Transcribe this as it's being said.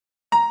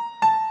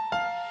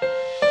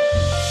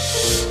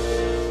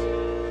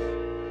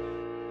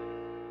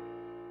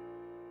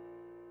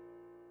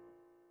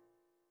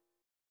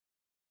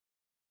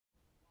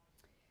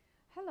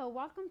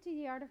welcome to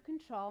the Art of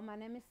Control. My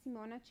name is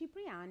Simona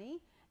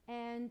Cipriani,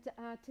 and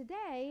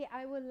today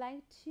I would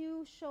like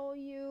to show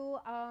you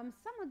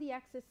some of the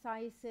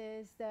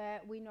exercises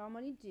that we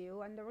normally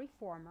do on the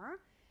reformer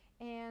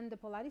and the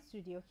Pilates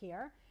studio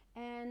here.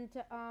 And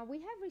we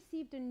have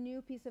received a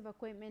new piece of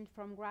equipment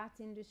from Gratz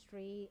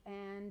industry,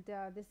 and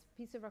this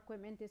piece of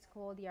equipment is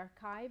called the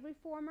Archive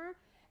Reformer,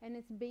 and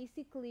it's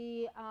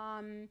basically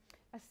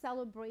a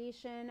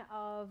celebration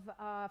of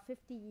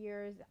 50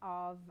 years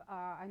of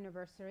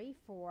anniversary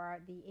for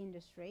the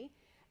industry.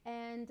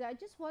 And I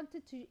just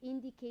wanted to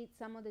indicate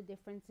some of the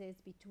differences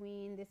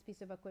between this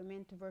piece of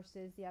equipment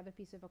versus the other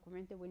piece of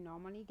equipment that we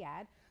normally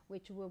get,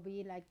 which will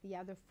be like the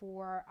other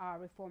four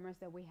reformers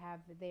that we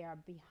have there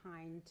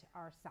behind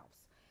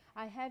ourselves.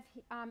 I have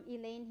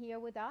Elaine here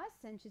with us,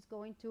 and she's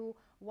going to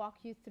walk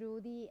you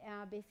through the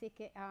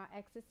basic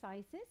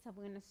exercises. So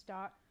we're going to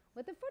start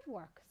with the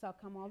footwork. So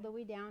come all the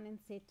way down and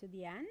sit to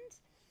the end.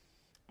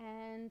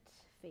 And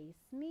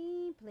face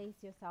me, place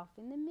yourself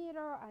in the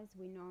middle as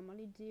we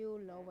normally do,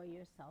 lower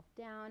yourself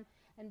down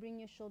and bring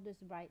your shoulders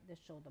right, the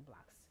shoulder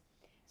blocks.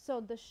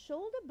 So the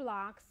shoulder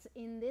blocks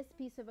in this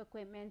piece of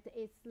equipment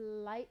is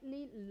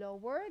slightly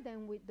lower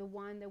than with the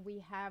one that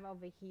we have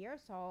over here.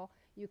 So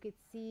you could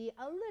see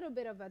a little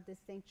bit of a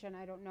distinction.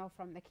 I don't know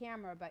from the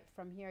camera, but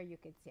from here you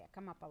could see it.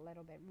 Come up a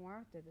little bit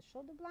more to the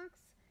shoulder blocks.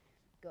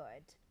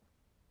 Good.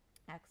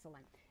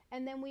 Excellent.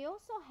 And then we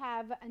also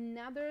have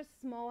another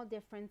small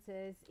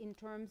differences in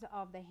terms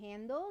of the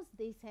handles.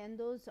 These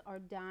handles are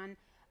done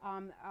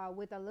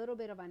with a little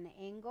bit of an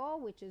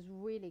angle, which is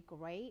really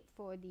great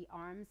for the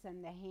arms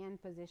and the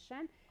hand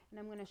position. And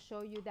I'm going to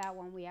show you that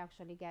when we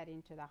actually get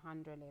into the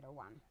 100-liter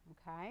one.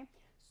 Okay.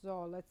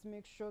 So let's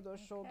make sure the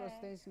shoulder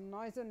stays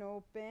nice and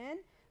open,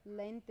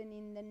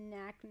 lengthening the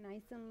neck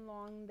nice and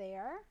long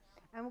there.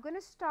 And we're going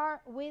to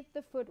start with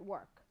the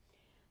footwork.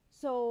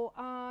 So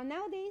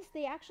nowadays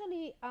they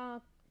actually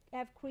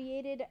have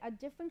created a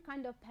different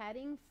kind of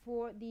padding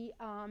for the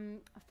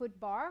foot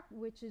bar,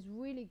 which is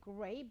really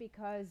great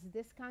because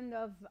this kind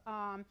of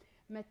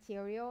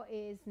material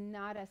is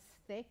not as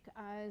thick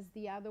as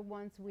the other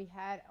ones we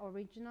had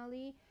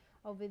originally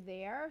over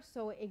there.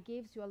 So it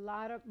gives you a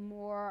lot of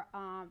more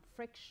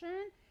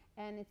friction,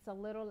 and it's a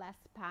little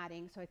less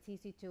padding, so it's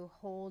easy to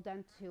hold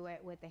onto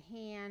it with the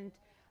hand,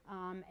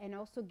 and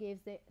also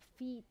gives the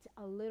feet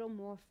a little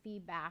more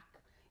feedback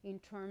in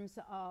terms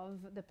of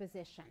the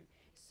position.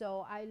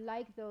 So I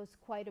like those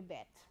quite a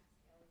bit.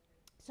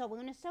 So we're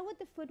going to start with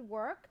the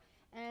footwork,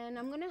 and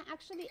I'm going to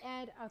actually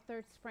add a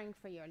third spring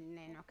for you,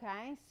 Lynn,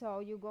 okay? So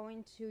you're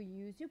going to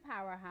use your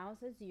powerhouse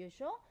as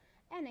usual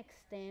and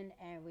extend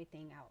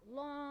everything out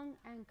long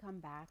and come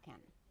back in.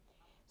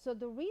 So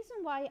the reason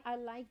why I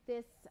like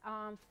this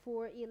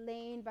for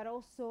Elaine, but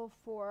also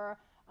for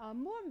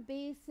more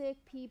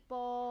basic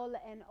people,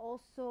 and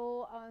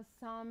also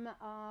some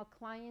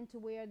clients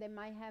where they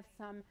might have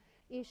some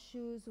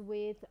issues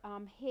with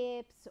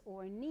hips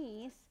or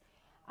knees,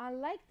 I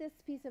like this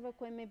piece of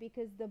equipment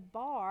because the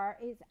bar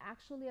is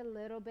actually a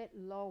little bit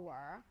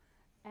lower,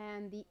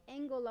 and the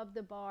angle of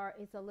the bar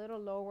is a little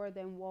lower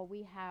than what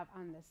we have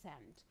on this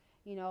end.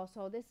 You know,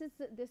 so this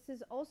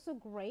is also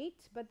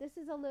great, but this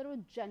is a little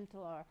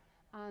gentler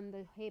on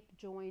the hip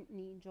joint,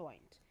 knee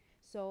joint.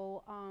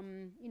 So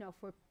you know,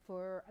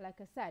 for like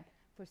I said,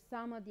 for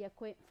some of the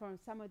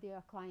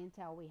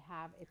clientele we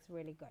have, it's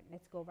really good.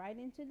 Let's go right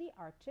into the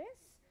arches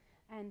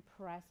and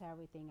press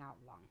everything out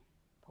long.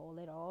 Pull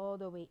it all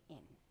the way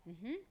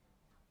in.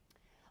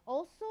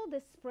 Also,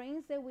 the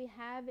springs that we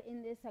have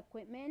in this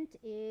equipment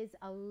is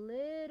a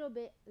little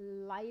bit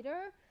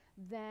lighter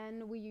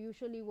than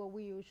what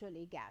we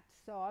usually get.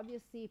 So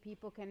obviously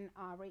people can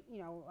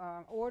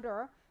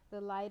order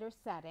the lighter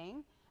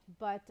setting,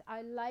 but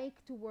I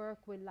like to work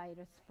with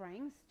lighter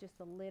springs,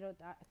 just a little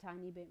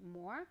tiny bit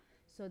more,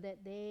 so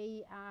that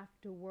they have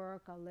to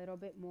work a little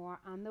bit more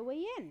on the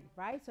way in,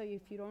 right? So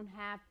if you don't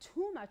have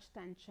too much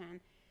tension,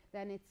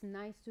 then it's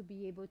nice to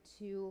be able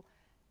to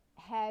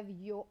have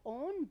your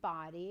own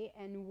body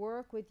and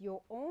work with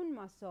your own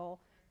muscle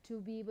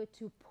to be able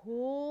to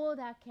pull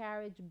that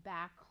carriage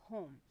back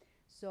home.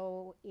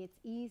 So it's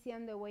easy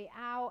on the way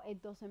out.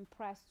 It doesn't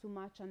press too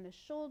much on the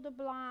shoulder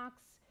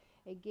blocks.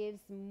 It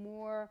gives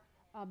more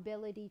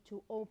ability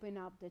to open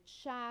up the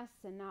chest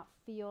and not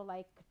feel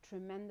like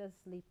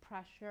tremendously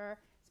pressure,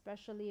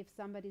 especially if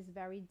somebody's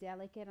very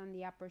delicate on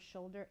the upper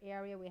shoulder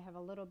area. We have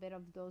a little bit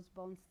of those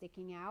bones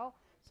sticking out,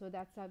 so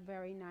that's a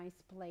very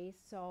nice place.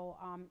 So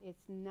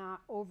it's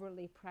not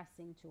overly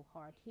pressing too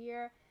hard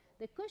here.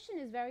 The cushion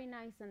is very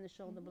nice on the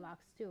shoulder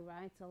blocks too,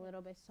 right? It's a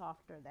little bit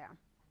softer there.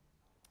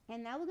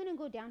 And now we're going to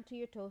go down to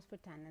your toes for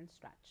tendon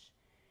stretch.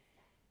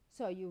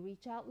 So you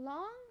reach out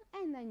long,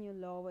 and then you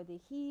lower the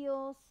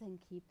heels and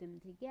keep them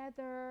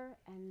together,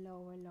 and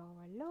lower,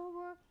 lower,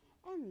 lower,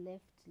 and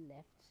lift,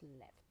 lift,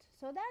 lift.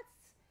 So that's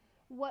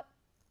what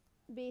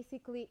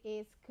basically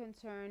is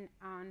concerned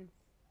on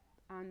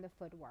the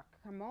footwork.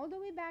 Come all the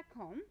way back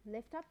home,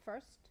 lift up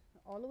first,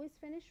 always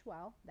finish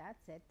well.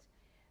 That's it.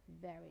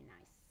 Very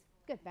nice.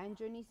 Good. Bend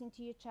your knees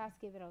into your chest,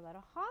 give it a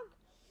little hug.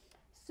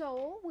 So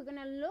So we're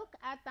gonna look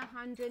at the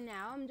 100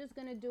 now. I'm just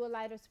gonna do a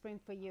lighter spring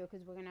for you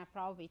because we're gonna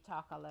probably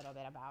talk a little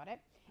bit about it.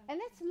 And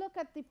let's look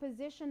at the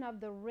position of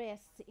the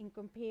wrists in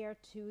compared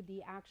to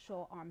the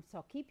actual arm.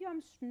 So keep your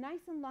arms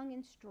nice and long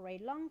and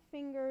straight, long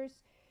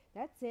fingers.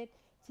 That's it.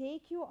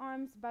 Take your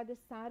arms by the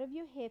side of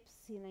your hips,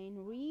 Elaine.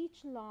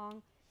 Reach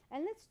long,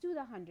 and let's do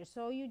the 100.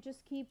 So you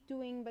just keep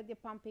doing, but you're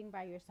pumping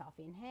by yourself.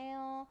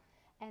 Inhale,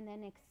 and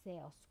then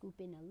exhale. Scoop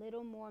in a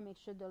little more. Make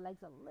sure the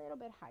legs a little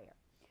bit higher.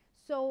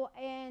 So,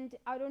 and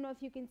I don't know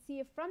if you can see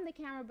it from the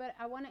camera, but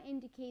I want to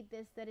indicate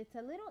this, that it's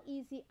a little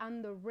easy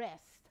on the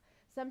wrist.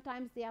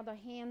 Sometimes the other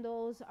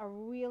handles are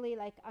really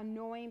like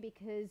annoying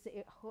because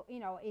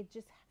it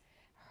just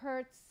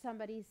hurts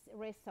somebody's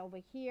wrist over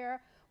here.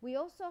 We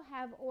also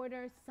have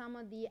ordered some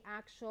of the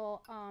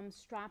actual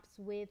straps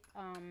with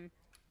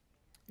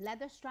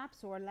leather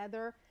straps or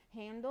leather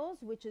handles,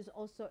 which is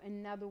also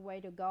another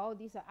way to go.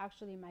 These are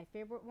actually my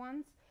favorite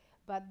ones,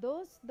 but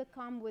those that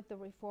come with the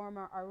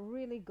reformer are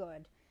really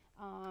good.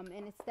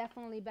 And it's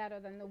definitely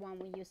better than the one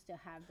we used to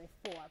have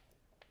before.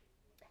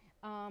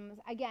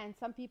 Again,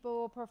 some people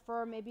will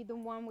prefer maybe the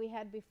one we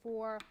had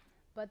before,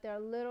 but they're a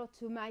little,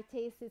 to my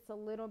taste, it's a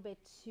little bit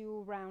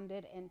too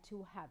rounded and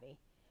too heavy.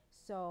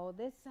 So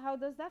this, how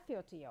does that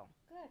feel to you?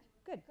 Good.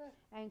 Good.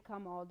 And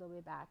come all the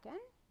way back in.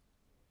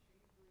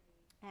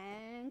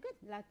 And good.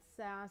 Let's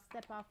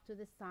step off to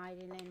the side,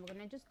 and then we're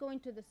gonna just go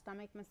into the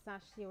stomach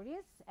massage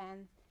series.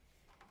 And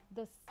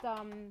the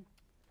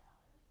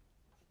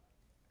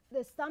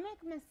stomach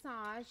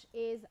massage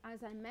is,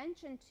 as I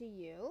mentioned to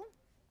you,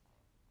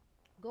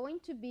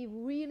 going to be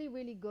really,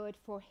 really good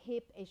for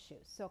hip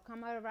issues. So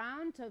come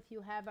around. So if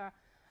you have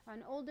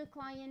an older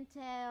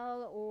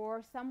clientele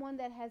or someone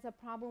that has a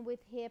problem with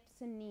hips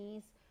and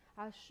knees,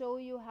 I'll show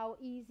you how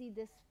easy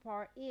this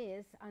part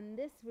is on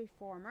this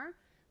reformer.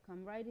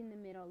 Come right in the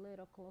middle, a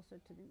little closer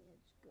to the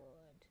edge.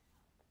 Good.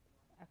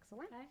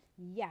 Excellent. Okay.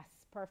 Yes,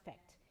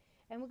 perfect.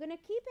 And we're going to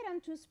keep it on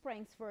 2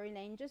 springs for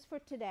Elaine just for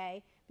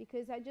today,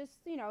 because I just,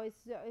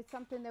 it's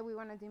something that we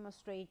want to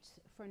demonstrate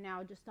for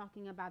now, just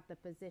talking about the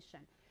position.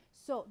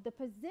 So the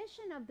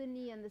position of the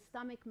knee and the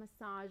stomach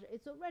massage,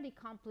 it's already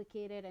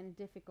complicated and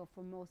difficult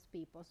for most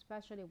people,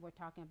 especially if we're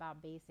talking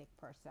about basic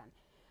person.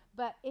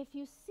 But if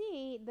you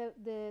see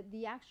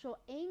the actual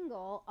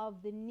angle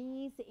of the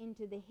knees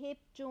into the hip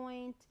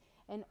joint,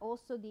 and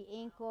also the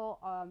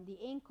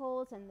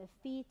ankles and the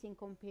feet in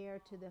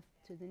compared to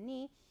the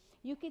knee,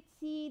 you could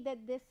see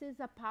that this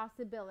is a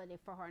possibility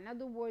for her. In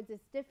other words,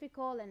 it's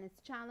difficult and it's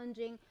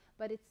challenging,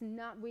 but it's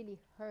not really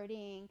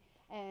hurting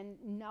and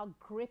not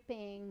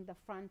gripping the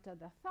front of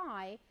the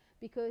thigh,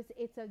 because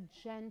it's a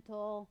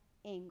gentle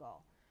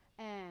angle.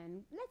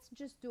 And let's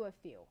just do a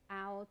few.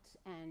 Out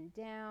and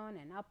down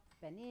and up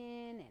and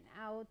in and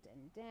out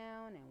and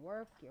down, and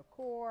work your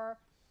core,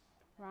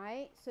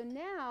 right? So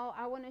now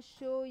I want to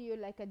show you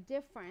like a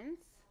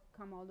difference.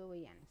 Come all the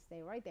way in.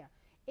 Stay right there.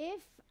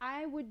 If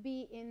I would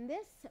be in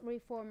this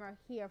reformer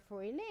here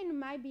for Elaine, it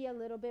might be a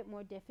little bit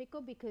more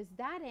difficult, because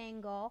that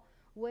angle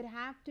would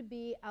have to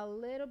be a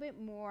little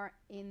bit more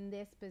in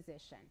this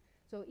position.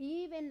 So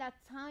even that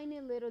tiny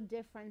little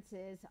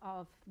differences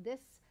of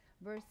this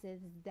versus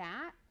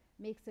that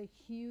makes a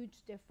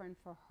huge difference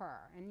for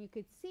her. And you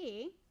could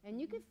see, and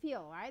you could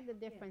feel, right, the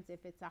difference.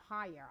 If it's a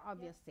higher,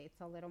 obviously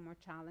it's a little more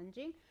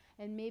challenging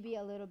and maybe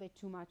a little bit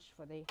too much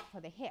for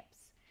the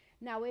hips.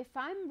 Now, if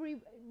I'm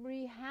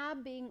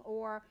rehabbing,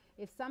 or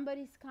if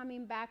somebody's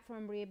coming back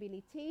from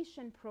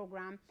rehabilitation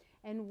program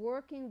and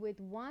working with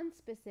one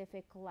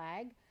specific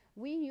leg,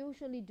 we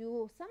usually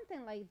do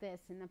something like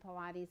this in the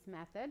Pilates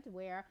method,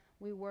 where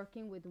we're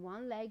working with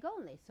one leg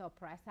only. So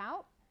press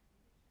out,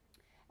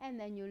 and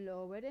then you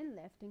lower it and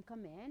lift and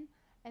come in.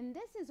 And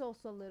this is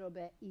also a little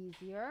bit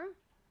easier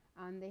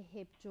on the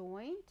hip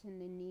joint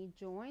and the knee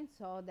joint,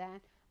 so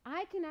that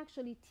I can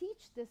actually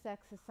teach this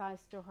exercise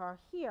to her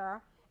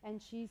here, and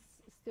she's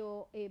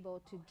still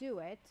able to do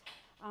it.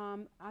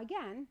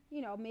 Again,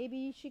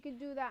 maybe she could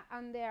do that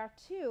on there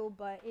too,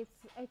 but it's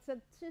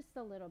just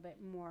a little bit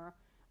more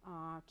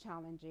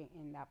challenging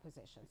in that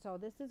position. So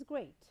this is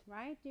great,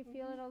 right? Do you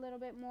feel it a little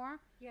bit more?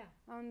 Yeah.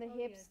 On the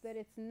hips, yes. That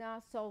it's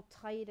not so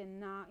tight and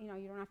not,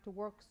 you don't have to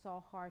work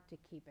so hard to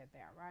keep it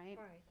there, right?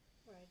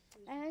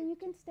 Right. And you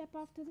can step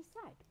off to the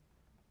side.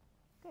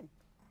 Good.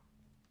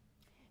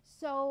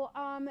 So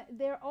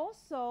there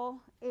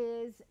also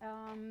is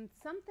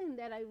something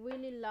that I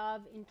really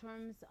love in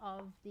terms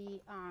of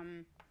the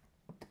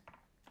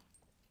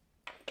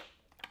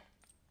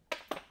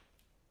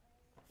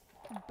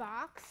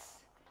box.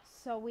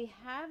 So we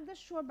have the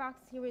short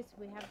box series,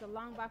 we have the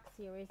long box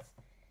series,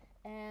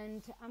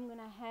 and I'm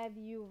gonna have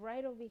you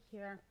right over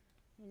here,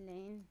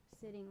 Elaine,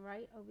 sitting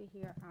right over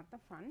here at the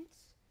front.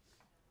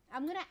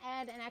 I'm gonna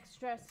add an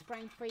extra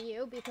spring for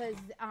you because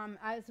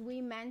as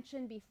we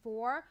mentioned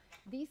before,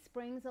 these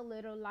springs a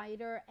little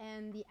lighter,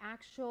 and the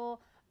actual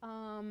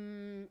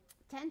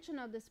tension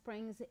of the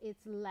springs is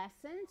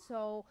lessened.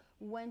 So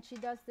when she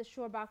does the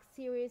short box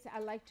series, I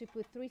like to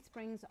put 3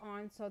 springs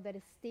on so that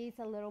it stays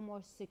a little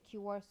more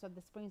secure, so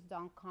the springs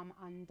don't come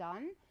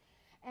undone.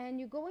 and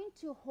you're going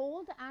to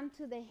hold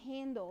onto the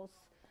handles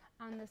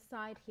on the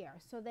side here.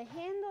 So the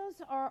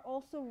handles are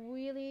also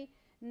really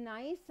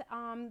nice.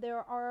 They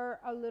are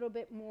a little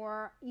bit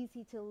more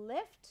easy to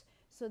lift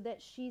so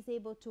that she's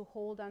able to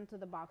hold onto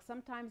the box.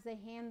 Sometimes the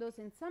handles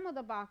in some of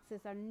the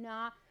boxes are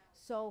not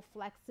so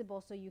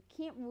flexible, so you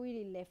can't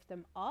really lift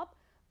them up.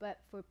 But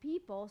for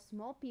people,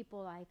 small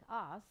people like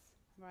us,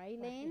 right,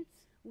 Lane?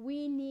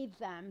 We need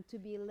them to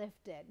be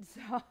lifted.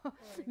 So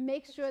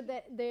make sure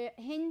that the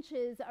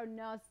hinges are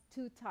not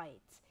too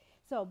tight.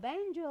 So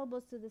bend your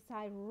elbows to the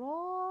side,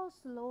 roll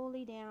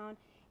slowly down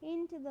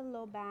into the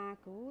low back,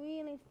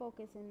 really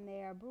focus in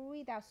there,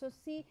 breathe out. So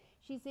see,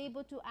 she's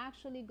able to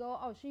actually go,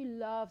 oh, she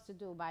loves to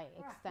do by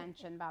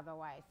extension, by the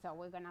way. So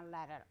we're gonna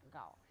let it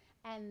go.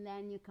 And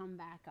then you come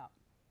back up.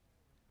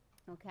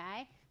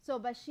 Okay, so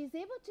but she's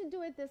able to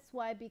do it this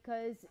way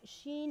because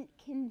she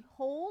can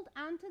hold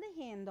onto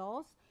the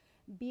handles,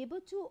 be able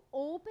to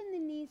open the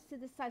knees to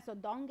the side so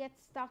don't get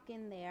stuck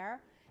in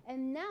there,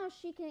 and now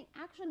she can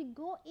actually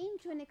go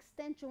into an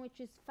extension, which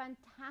is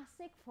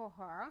fantastic for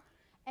her,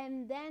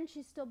 and then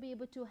she still be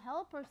able to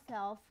help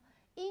herself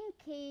in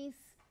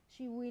case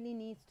she really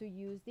needs to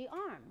use the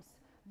arms.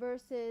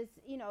 Versus,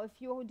 you know, if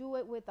you do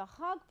it with a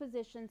hug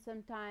position,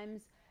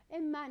 sometimes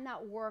it might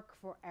not work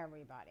for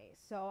everybody.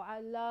 So I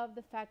love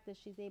the fact that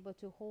she's able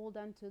to hold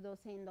onto those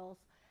handles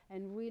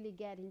and really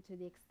get into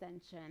the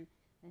extension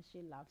that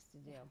she loves to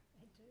do.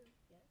 I do,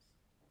 yes.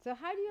 So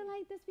how do you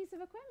like this piece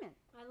of equipment?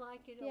 I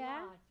like it a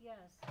Yeah? lot,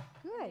 yes.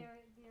 Good.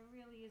 There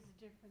really is a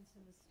difference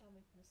in the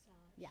stomach massage.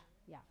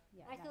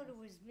 Yeah. I thought it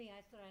was me.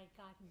 I thought I'd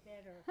gotten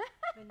better,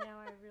 but now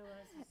I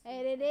realize it's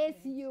And it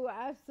is you,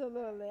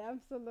 absolutely,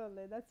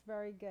 absolutely. That's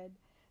very good.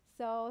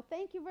 So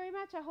thank you very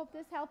much. I hope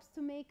this helps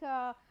to make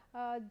a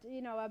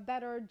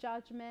better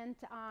judgment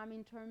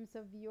in terms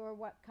of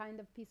what kind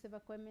of piece of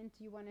equipment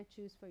you want to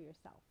choose for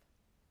yourself.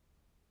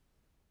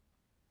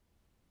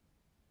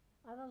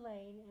 I'm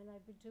Elaine, and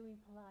I've been doing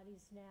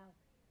Pilates now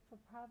for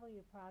probably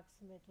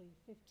approximately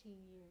 15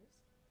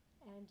 years.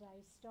 And I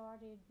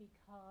started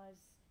because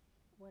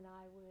when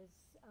I was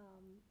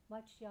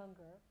much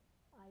younger,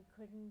 I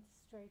couldn't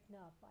straighten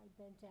up. I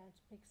bent down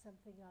to pick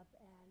something up,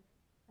 and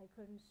I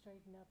couldn't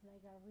straighten up, and I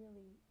got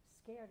really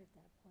scared at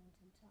that point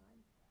in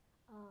time.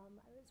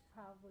 I was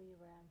probably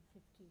around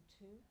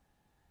 52,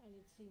 and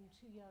it seemed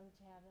too young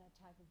to have that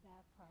type of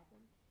back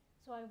problem.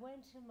 So I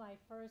went to my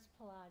first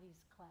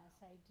Pilates class.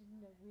 I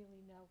didn't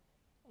really know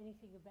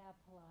anything about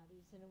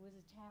Pilates, and it was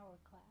a tower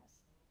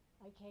class.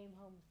 I came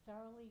home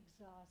thoroughly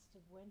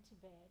exhausted, went to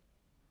bed,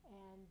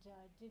 and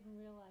didn't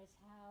realize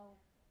how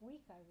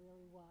weak I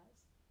really was.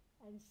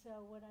 And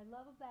so what I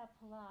love about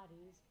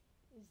Pilates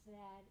is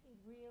that it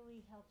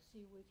really helps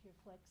you with your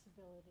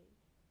flexibility.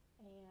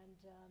 And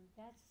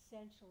that's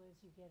essential as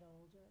you get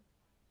older.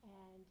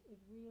 And it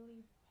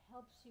really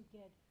helps you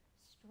get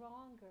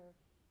stronger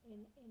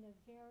in a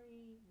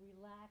very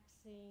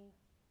relaxing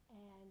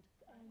and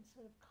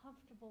sort of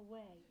comfortable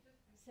way,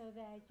 so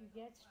that you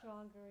get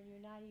stronger and you're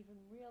not even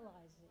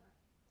realizing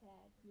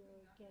that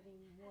you're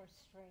getting more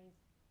strength.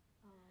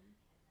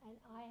 And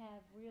I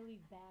have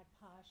really bad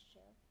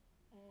posture,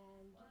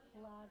 and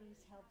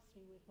Pilates helps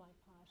me with my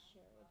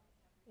posture.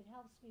 It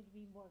helps me to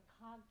be more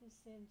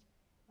cognizant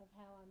of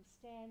how I'm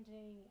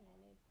standing, and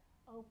it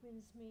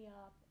opens me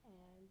up,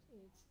 and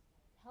it's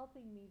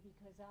helping me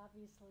because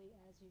obviously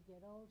as you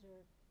get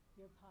older,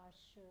 your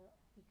posture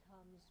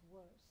becomes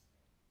worse.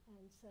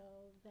 And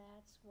so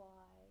that's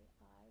why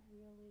I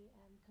really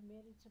am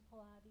committed to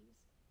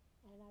Pilates.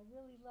 And I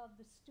really love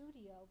the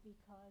studio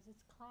because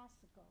it's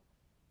classical.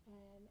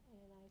 And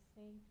I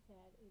think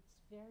that it's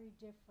very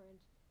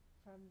different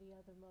from the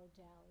other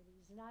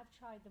modalities. And I've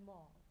tried them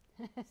all.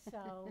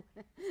 So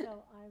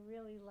I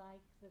really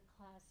like the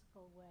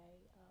classical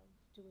way of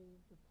doing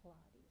the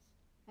Pilates.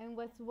 And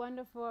what's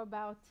wonderful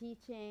about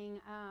teaching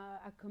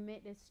a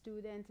committed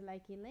student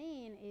like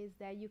Elaine is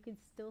that you can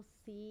still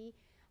see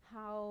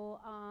how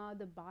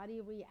the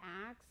body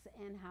reacts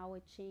and how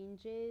it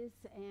changes,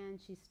 and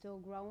she's still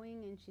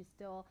growing and she's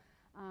still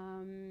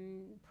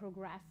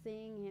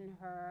progressing in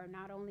her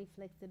not only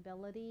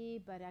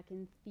flexibility, but I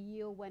can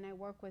feel when I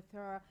work with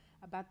her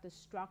about the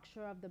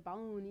structure of the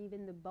bone.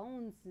 Even the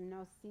bones,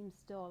 seem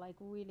still like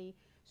really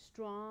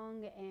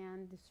strong,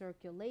 and the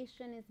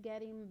circulation is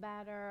getting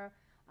better.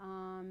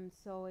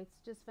 So it's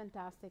just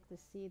fantastic to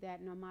see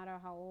that no matter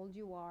how old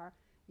you are,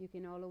 you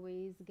can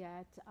always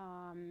get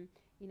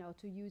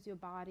to use your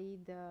body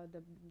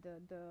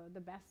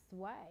the best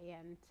way,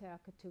 and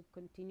to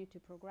continue to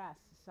progress.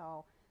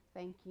 So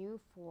thank you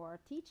for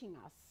teaching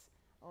us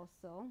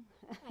also.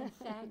 And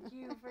thank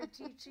you for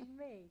teaching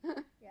me.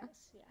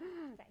 Yes, yeah.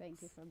 Thanks.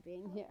 Thank you for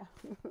being here.